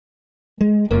Hello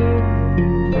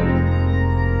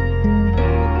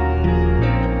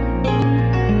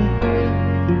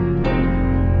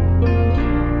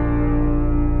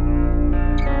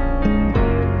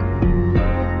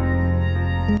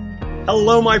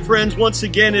my friends, once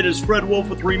again it is Fred Wulff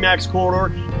with REMAX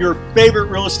Corridor, your favorite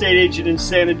real estate agent in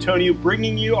San Antonio,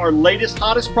 bringing you our latest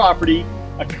hottest property,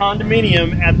 a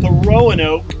condominium at the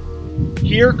Roanoke.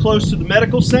 Here close to the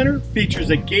medical center, features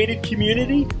a gated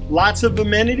community, lots of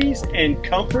amenities, and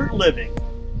comfort living.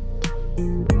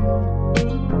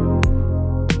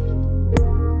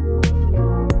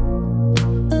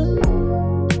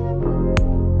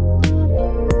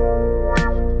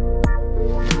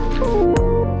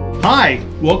 Hi,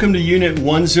 welcome to Unit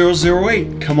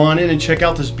 1008. Come on in and check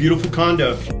out this beautiful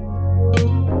condo.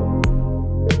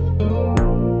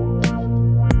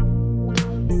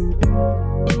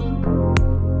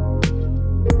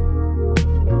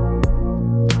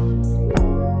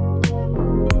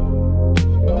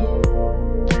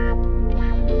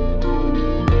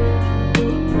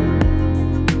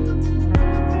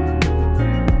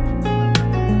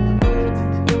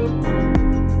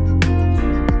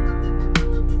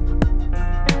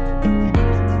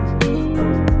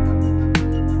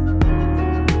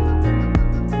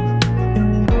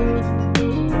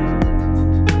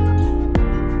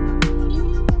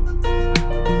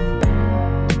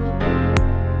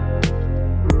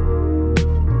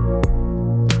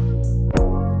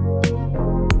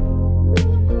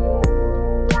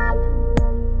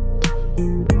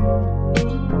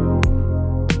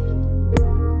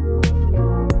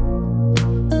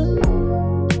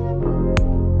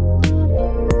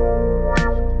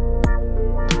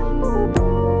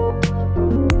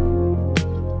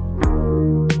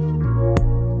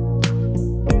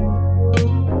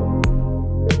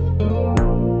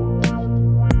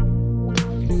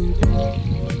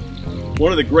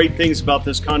 One of the great things about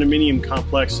this condominium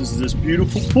complex is this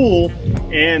beautiful pool,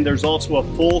 and there's also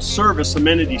a full service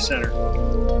amenity center.